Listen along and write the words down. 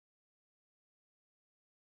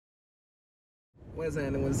What's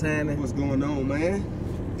happening? What's happening? What's going on,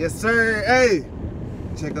 man? Yes, sir. Hey,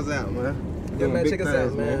 check us out, man. Yeah, man, check us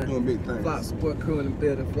out, man. Doing big things. FLOCKSPORT crew in the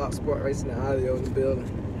building. FLOCKSPORT Racing and Audio in the building.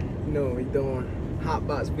 You know what we doing.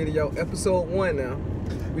 Hotbox video, episode 1 now.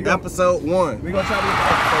 Episode 1. We're going to try to get to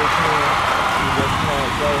episode 10. We just go.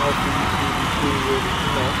 Hopefully you can be cool with it,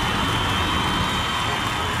 you know.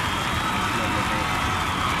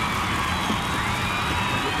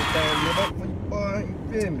 Get this thing lit up for you, boy.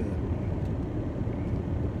 You feel me?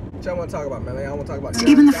 What y'all want to talk about, man? Y'all want to talk about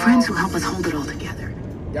even the friends who help us hold it all together.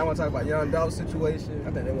 Y'all want to talk about Young Dog's situation?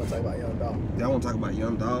 I think they want to talk about Young Dog. Y'all want to talk about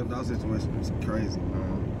Young Dog? Dog situation is crazy,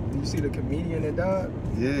 man. You see the comedian that died?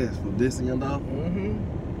 Yes, for dissing Young Dog?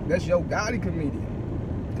 Mm-hmm. That's Yo Gotti comedian.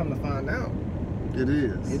 Come to find out. It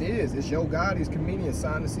is. It is. It's Yo Gotti's comedian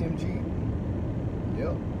signed to CMG.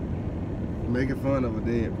 Yep. Making fun of a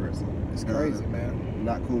dead person. It's crazy, man.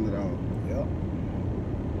 Not cool at all. Yep.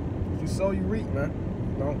 You sow, you reap, man.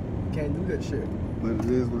 You know, you can't do that shit. But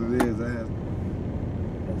it is what it is.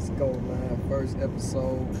 Let's go, man. First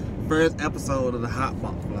episode of the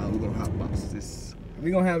Hotbox vlog. We're going to Hotbox this.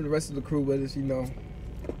 We're going to have the rest of the crew with us, you know.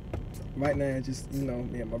 Right now, just, you know,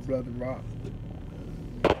 me and my brother, Rock.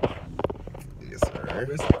 Yes, sir. The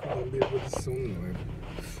rest of the crew going to be with us soon,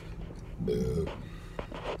 man.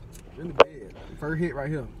 Really bad. First hit right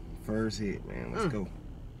here. First hit, man. Let's go.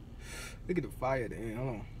 Look at the fire at the end. Hold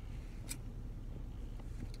on.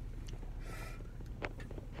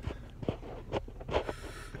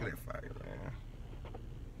 Look at that fire, man.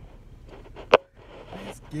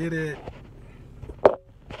 Let's get it.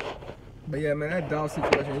 But yeah, man, that dog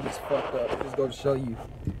situation is just fucked up. It just go to show you,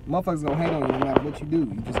 motherfuckers gonna hate on you no matter what you do.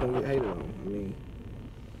 You just gonna get hated on. I mean,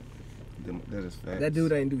 that is facts. that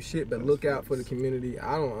dude ain't do shit but look out for the community.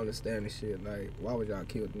 I don't understand this shit. Like, why would y'all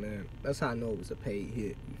kill the man? That's how I know it was a paid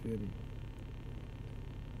hit. You feel me?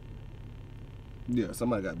 Yeah,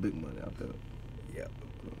 somebody got big money out there. Yeah.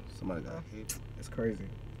 Somebody got hit. It's crazy.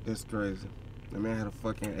 It's crazy. The man had a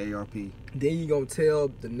fucking ARP. Then you gonna tell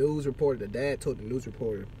the news reporter, the dad told the news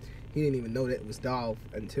reporter, he didn't even know that it was Dolph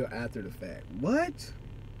until after the fact. What?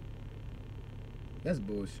 That's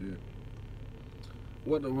bullshit.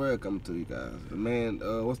 What the world coming to, you guys? The man,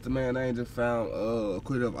 what's the man name just found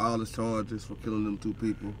acquitted of all his charges for killing them 2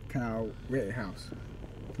 people? Kyle Rittenhouse.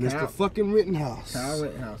 Mr. fucking Rittenhouse. Kyle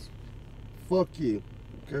Rittenhouse. Fuck you.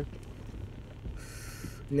 Okay.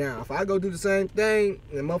 Now, if I go do the same thing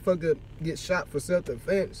and motherfucker get shot for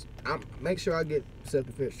self-defense, I make sure I get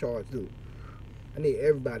self-defense charged too. I need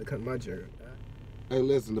everybody to come to my jury. Hey,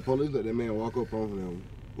 listen, the police let that man walk up on him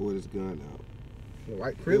with his gun out.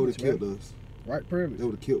 White They would privilege, have killed man. us. White privilege. They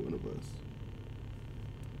would have killed one of us.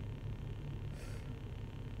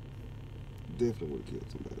 Definitely would have killed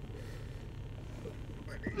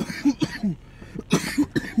somebody.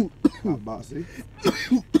 Hot boxy.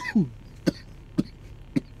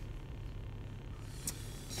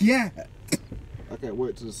 Yeah. I can't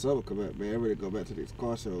wait till the summer come back, man. I'm ready to go back to these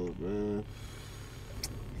car shows, man.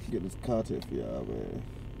 Get this content for y'all, man.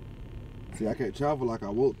 See, I can't travel like I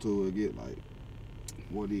want to and get like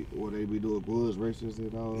what they be doing buzz races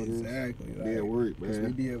and all this. Exactly. Be at work, man.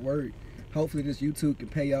 We be at work. Hopefully this YouTube can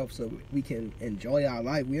pay off so we can enjoy our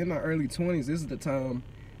life. We're in our early 20s. This is the time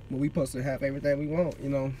when we supposed to have everything we want, you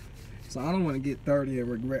know. So I don't want to get 30 and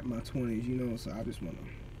regret my 20s, you know. So I just want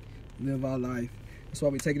to live our life. That's why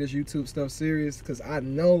we taking this YouTube stuff serious, because I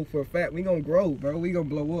know for a fact we gonna grow, bro. We gonna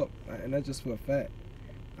blow up, and that's just for a fact.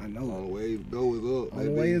 I know. On the way go is up. On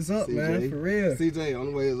the way is up, CJ. Man. For real. CJ, on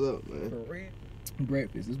the way is up, man. For real.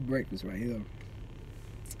 Breakfast. This breakfast right here.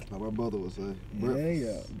 Like my brother would say. Breakfast.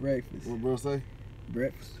 Yeah, breakfast. What bro say?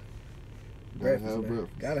 Breakfast. Gotta have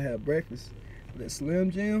breakfast. Gotta have breakfast. That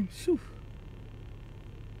Slim Jim, shoo.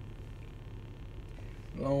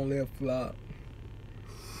 Long live Flop.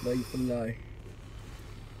 Love you for life.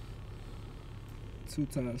 2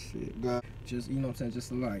 times shit. God. Just, you know what I'm saying,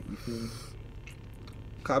 just a light, you feel me?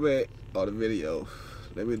 Comment on the video.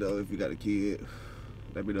 Let me know if you got a kid.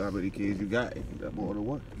 Let me know how many kids you got. If you got more than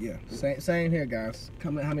one. Yeah, same here, guys.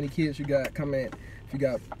 Comment how many kids you got. Comment if you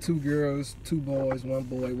got 2 girls, 2 boys, 1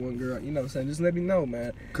 boy, 1 girl. You know what I'm saying? Just let me know,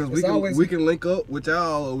 man. Because we can link up with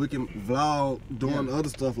y'all, or we can vlog doing other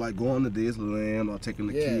stuff like going to Disneyland or taking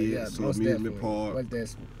the kids to amusement park,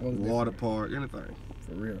 water park, anything.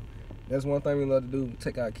 For real. That's one thing we love to do,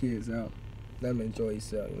 take our kids out. Let them enjoy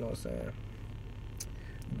yourself, you know what I'm saying?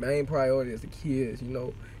 Main priority is the kids, you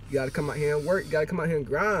know. You gotta come out here and work, you gotta come out here and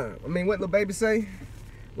grind. I mean, what little baby say?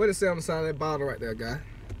 What it say on the side of that bottle right there, guy?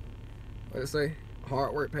 What it say?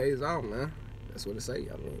 Hard work pays off, man. That's what it say,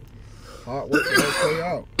 I mean. Hard work does pay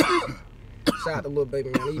off. Shout out to little baby,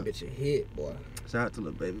 man. He bitch a hit, boy. Shout out to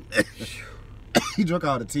little baby. He drunk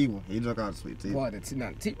all the tea one. He drunk all the sweet tea. Boy, the tea,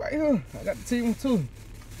 not the tea right here. I got the tea one too.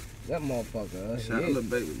 That motherfucker. Shout out little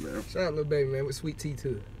baby, man. Shout out little baby, man, with sweet tea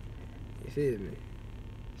too. You feel me?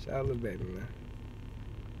 Shout out little baby, man.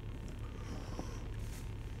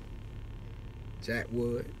 Jack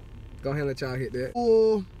Wood. Go ahead and let y'all hit that.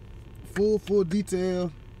 Full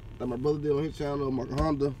detail that my brother did on his channel, Mark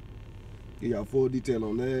Honda. Give y'all full detail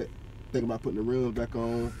on that. Thinking about putting the rims back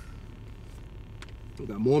on. We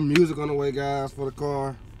got more music on the way, guys, for the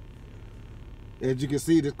car. As you can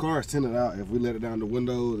see, this car is tinted out. If we let it down the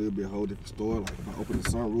windows, it'll be a whole different story. Like if I open the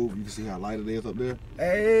sunroof, you can see how light it is up there.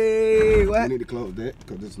 Hey, what? We need to close that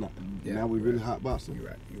because it's not. Yeah, now we really hot boxing. You're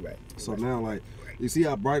right. So now, like, you see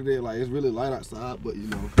how bright it is. Like, it's really light outside, but you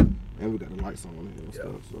know, and we got the lights on here and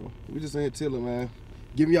stuff. So we just in here chilling, man.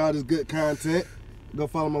 Giving y'all this good content. Go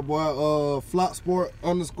follow my boy FLOCKSPORT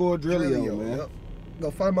 _Drillio, man. Yep. Go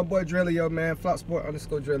follow my boy Drillio, man. FLOCKSPORT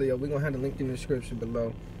 _Drillio. We're gonna have the link in the description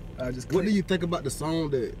below. What do you think about the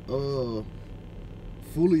song that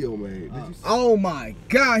Fulio made? Oh my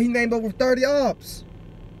God, he named over 30 ops.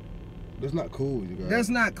 That's not cool, you guys. That's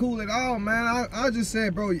not cool at all, man. I just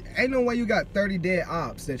said, bro, ain't no way you got 30 dead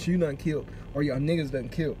ops that you done killed or your niggas done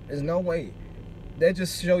killed. There's no way. That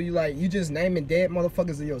just show you like you just naming dead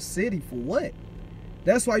motherfuckers in your city for what?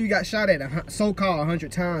 That's why you got shot at so-called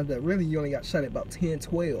 100 times, but really you only got shot at about 10,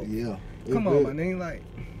 12. Yeah. Come on, my nigga, like,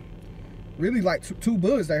 really like two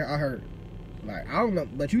bullets there, I heard. Like, I don't know,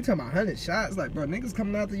 but you talking about 100 shots, like, bro, niggas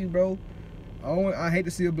coming after you, bro. I hate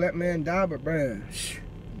to see a black man die, but, bro.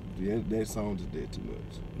 Yeah, that song just did too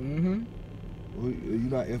much. Mm-hmm. Well, you're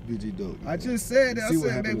not FBG Dope. I just said that. I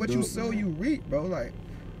said, man, what you Dope, sow, man. you reap, bro. Like,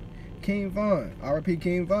 King Von, R.I.P.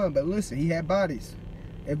 King Von, but listen, he had bodies.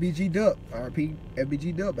 FBG Duck, R.I.P.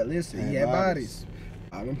 FBG Duck, but listen, he had bodies.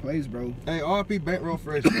 All them plays, bro. Hey, R.I.P. Bankroll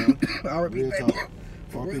Fresh, man. R.I.P.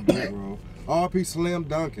 R.I.P. Bankroll. R.I.P. Slim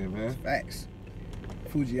Duncan, man. Facts.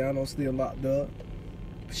 Fujiano still locked up.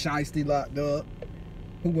 Shiesty locked up.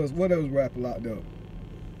 What else rapper locked up?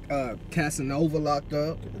 Casanova locked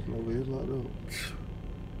up. Casanova is locked up.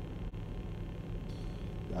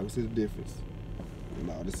 Y'all can see the difference.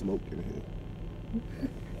 Nah, there's smoke in here.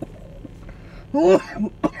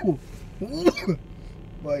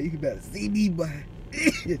 Boy, you better see me, boy.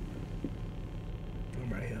 I'm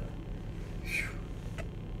right here.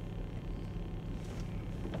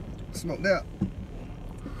 Smoked out.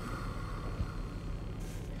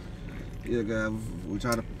 Yeah, guys,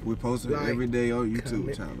 we post it every day on YouTube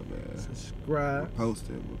comment, channel, man. Subscribe. We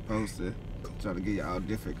post it. Trying to get y'all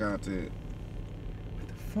different content. What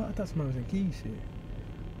the fuck? I thought somebody was in key shit.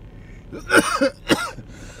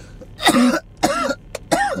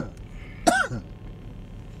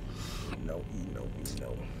 No.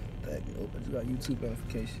 I just got YouTube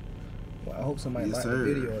notification. Well, I hope somebody liked the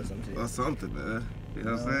video or some shit. Or something, man. You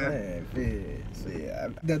know what I'm saying? So yeah,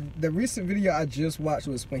 the recent video I just watched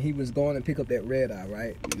was when he was going to pick up that red eye,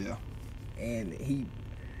 right? Yeah. And he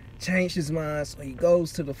changed his mind, so he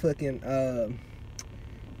goes to the fucking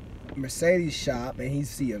Mercedes shop and he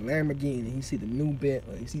see a Lamborghini, he see the new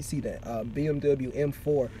Bentley, he see the BMW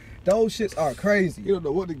M4. Those shits are crazy. He don't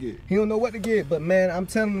know what to get. He don't know what to get, but man, I'm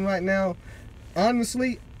telling him right now,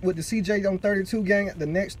 honestly, with the CJ on 32 gang, the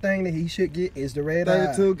next thing that he should get is the red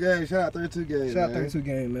 32 eye. gang, shout out 32 gang. Shout out 32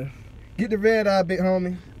 gang, man. Get the red eye, big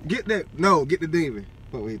homie. Get the demon.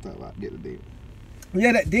 What we talking about? Get the demon.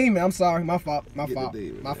 Yeah, that demon. I'm sorry, my fault. My Get fault. the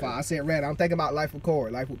demon, My man. fault. I said red eye. I'm thinking about Life with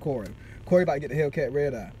Corey. Life with Corey. Corey about to get the Hellcat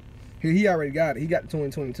red eye. He already got it. He got the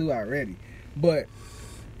 2022 already. But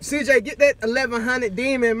CJ, get that 1100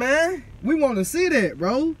 demon, man. We want to see that,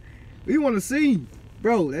 bro. We want to see,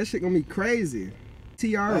 bro. That shit gonna be crazy.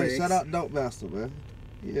 TRX. Hey, shout out Dope Master, man.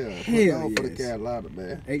 Yeah, Hell for the yes. Carolina,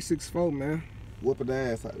 man. 864, man. Whooping the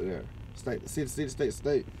ass out there. State,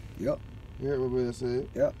 state. Yep. You heard what man said?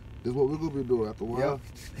 Yep. This is what we're gonna be doing after a while. Hell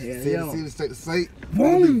City, yeah. state.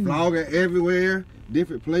 We're gonna be Boom. vlogging everywhere,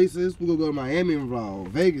 different places. We're gonna go to Miami and vlog,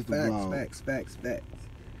 Vegas to vlog. Facts.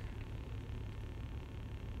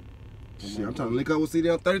 Shit, I'm trying to link up with CD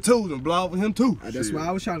on 32 and vlog with him too. That's Shit. what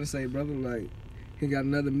I was trying to say, brother. Like, he got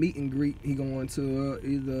another meet and greet. He going to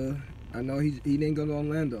either. I know he didn't go to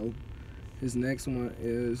Orlando. His next one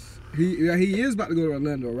is he is about to go to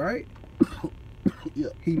Orlando, right?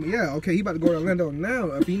 Yeah. Okay, he about to go to Orlando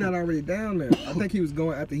now. If he not already down there, I think he was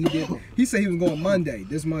going after he did. He said he was going Monday.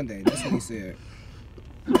 This Monday. That's what he said.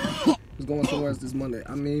 He was going somewhere this Monday.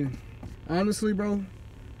 I mean, honestly, bro.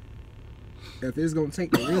 If it's gonna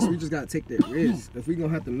take the risk, we just gotta take that risk. If we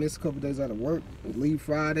gonna have to miss a couple days out of work, leave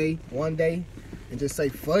Friday, one day, and just say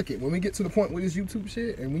fuck it. When we get to the point with this YouTube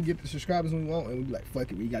shit and we get the subscribers we want, and we be like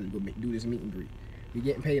fuck it, we gotta go do this meet and greet. We're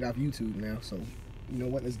getting paid off YouTube now, so you know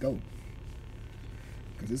what? Let's go.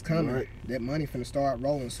 Cause it's coming. Right. That money finna start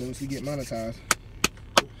rolling as soon as we get monetized.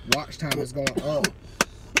 Watch time is going up.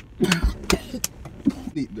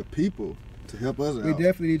 Need the people to help us out. We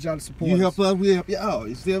definitely need y'all to support. You help us, we help you out.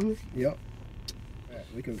 You see me? Yep.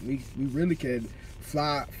 We really can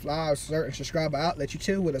fly a certain subscriber out, let you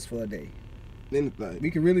chill with us for a day. Anything.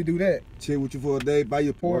 We can really do that. Chill with you for a day, buy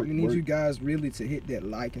your Or pork. we need you guys really to hit that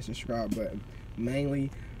like and subscribe button.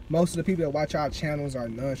 Mainly, most of the people that watch our channels are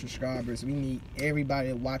non-subscribers. We need everybody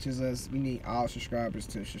that watches us. We need all subscribers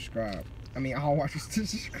to subscribe. I mean, all watchers to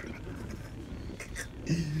subscribe.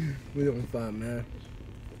 We're doing fun, man.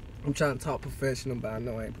 I'm trying to talk professional, but I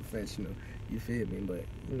know I ain't professional. You feel me? But,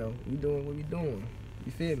 you know, we doing what we doing.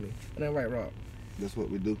 You feel me? Ain't that right, Rob? That's what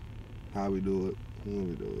we do. How we do it. When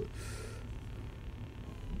we do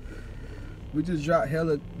it. We just dropped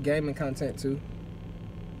hella gaming content, too.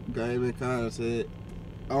 Gaming content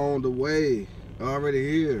on the way. Already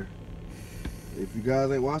here. If you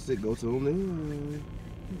guys ain't watched it, go tune in.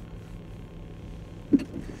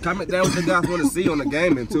 Comment down what you guys want to see on the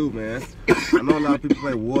gaming too, man. I know a lot of people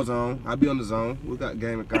play Warzone. I be on the zone. We got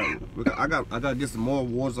gaming content. I gotta get some more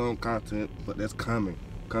Warzone content, but that's coming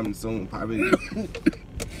soon. Probably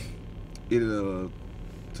either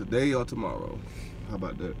today or tomorrow. How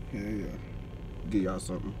about that? Yeah. Get y'all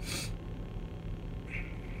something.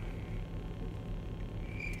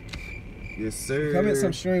 Yes, sir. Comment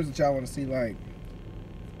some streams that y'all want to see, like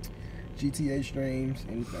GTA streams,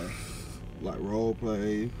 anything. Like role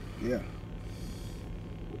play. Yeah. You know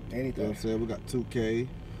Anything. what I'm saying? We got 2K.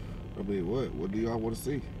 I mean, what do y'all want to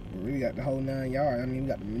see? We really got the whole 9 yards. I mean, we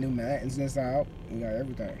got the new Mattins that's out. We got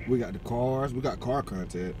everything. We got the cars. We got car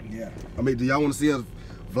content. Yeah. I mean, do y'all want to see us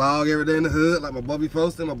vlog every day in the hood like my boy be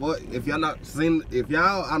posting? My boy, if y'all not seen,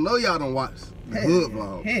 I know y'all don't watch the hood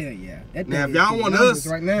vlog. Hell yeah. That Now, if thing y'all is want numbers us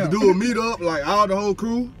right now. to do a meetup, like all the whole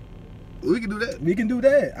crew, we can do that. We can do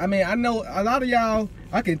that. I mean, I know a lot of y'all,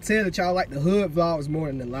 I can tell that y'all like the hood vlogs more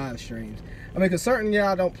than the live streams. I mean, because certain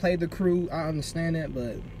y'all don't play the crew. I understand that,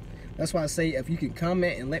 but that's why I say if you can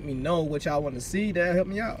comment and let me know what y'all want to see, that'll help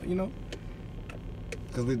me out, you know?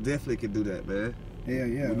 Because we definitely can do that, man.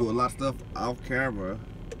 Yeah. We do a lot of stuff off camera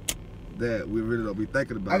that we really don't be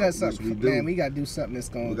thinking about. I got something, we do. man, we got to do something that's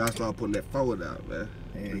going We got to start putting that forward out, man.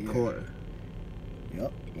 Yeah. Recording.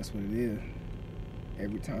 Yep, that's what it is.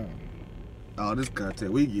 Every time. All this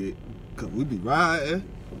content we get, because we be riding.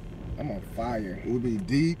 I'm on fire. We be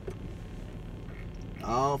deep.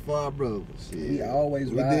 All for our brothers. Shit. We always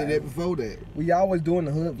We ride. did that before that. We always doing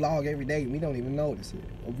the hood vlog every day. We don't even notice it.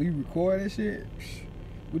 If we record that shit,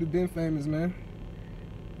 we'd have been famous, man.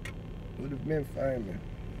 Would have been famous.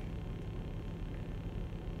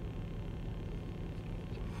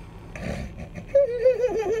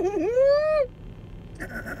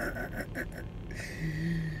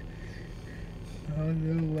 I don't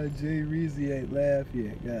know why Jay Reezy ain't laugh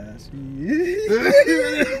yet, guys.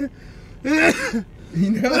 He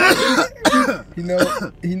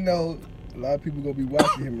know a lot of people gonna be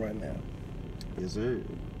watching him right now. Yes, sir.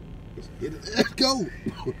 Let's go.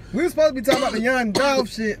 We were supposed to be talking about the Young Dolph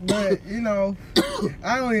shit, but you know,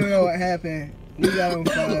 I don't even know what happened. We got on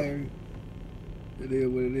fire. It is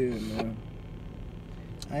what it is, man.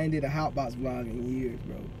 I ain't did a Hotbox vlog in years,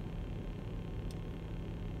 bro.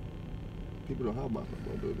 People don't hotbox no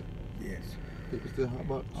more, do they? Yes. People still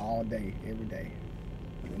hotbox? All day, every day.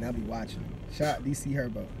 And I be watching them. Shout out DC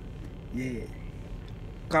Herbo. Yeah.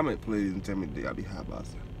 Comment please and tell me do y'all be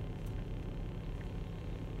hotboxing.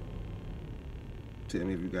 Tell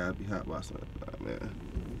me if you guys be hotboxing or not, man.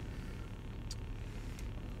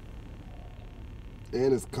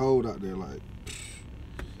 And it's cold out there, like.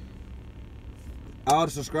 All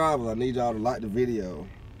the subscribers, I need y'all to like the video.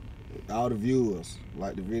 All the viewers,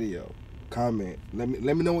 like the video. Comment. Let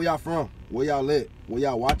me know where y'all from. Where y'all at. Where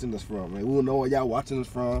y'all watching us from. Like, we'll know where y'all watching us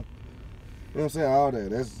from. You know what I'm saying? All that.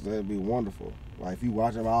 That'd be wonderful. Like if you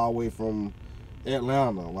watching all the way from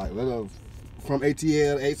Atlanta, like from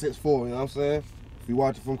ATL 864, you know what I'm saying? If you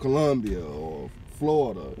watching from Columbia or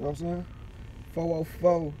Florida, you know what I'm saying?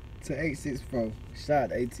 404 to 864. Shout out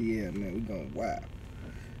to ATL, man. We going wild.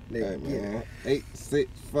 Hey man,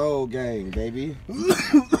 864 gang, baby.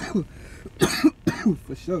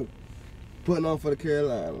 For sure. Putting on for the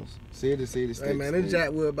Carolinas. City, state. Hey man, this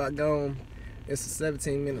Jackwood about gone. It's a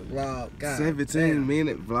 17-minute vlog. God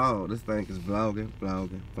 17-minute vlog. This thing is vlogging.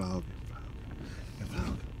 And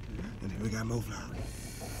then we got more vlogging.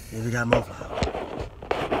 And we got more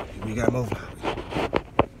vlogging.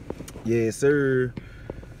 Yes, sir.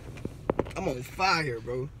 I'm on fire,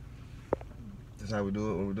 bro. That's how we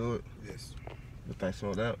do it when we do it? Yes. The thing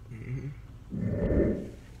sold out. Mm-hmm.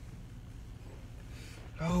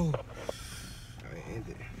 Oh. I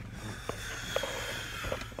ended.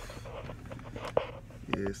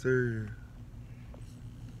 Yes, sir.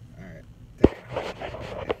 Alright. Damn. I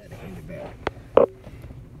had to end it back.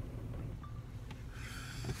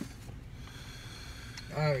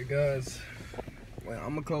 Alright, guys. Well, I'm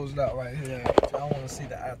gonna close it out right here. Y'all wanna see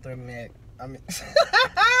the aftermath. I mean,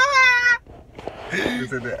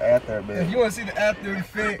 This is the after, man. if you wanna see the after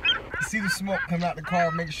effect, see the smoke come out the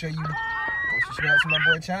car, make sure you go subscribe to my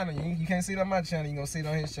boy channel. You can't see it on my channel, you gonna see it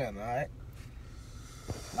on his channel, alright?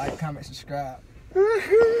 Like, comment, subscribe.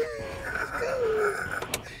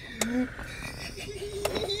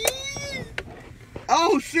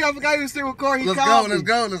 Oh shit, I forgot he was still recording. Let's go. I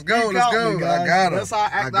got him. That's how I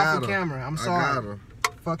act off the camera. I'm sorry. I got him.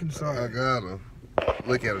 Fucking sorry. I got him.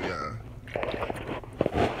 Look at him, y'all.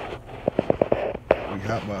 We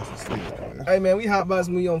hotbox asleep, man. Hey man, we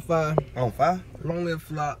hotboxing, we on fire. On fire? Long live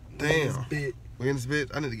Flock. Damn. Bit. We in this bitch.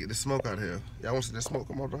 I need to get this smoke out of here. Y'all want to see that smoke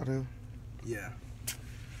come out here? Yeah.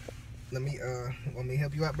 Let me want me to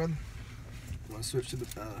help you out, brother? Want to switch to the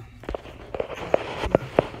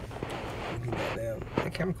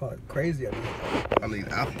that camera card crazy up here. I need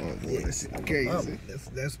iPhone, boy. This shit crazy.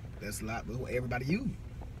 That's a lot, but what everybody use.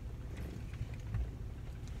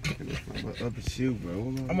 My other shoe,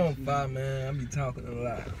 bro. I'm on fire, man. I be talking a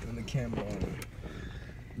lot on the camera.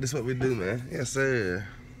 This what we do, man. Yes, sir.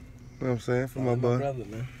 You know what I'm saying? For my boy. brother,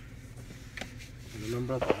 man. My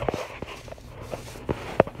brother, man.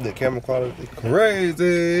 The camera quality is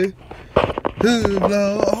crazy.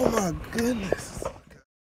 Oh my goodness.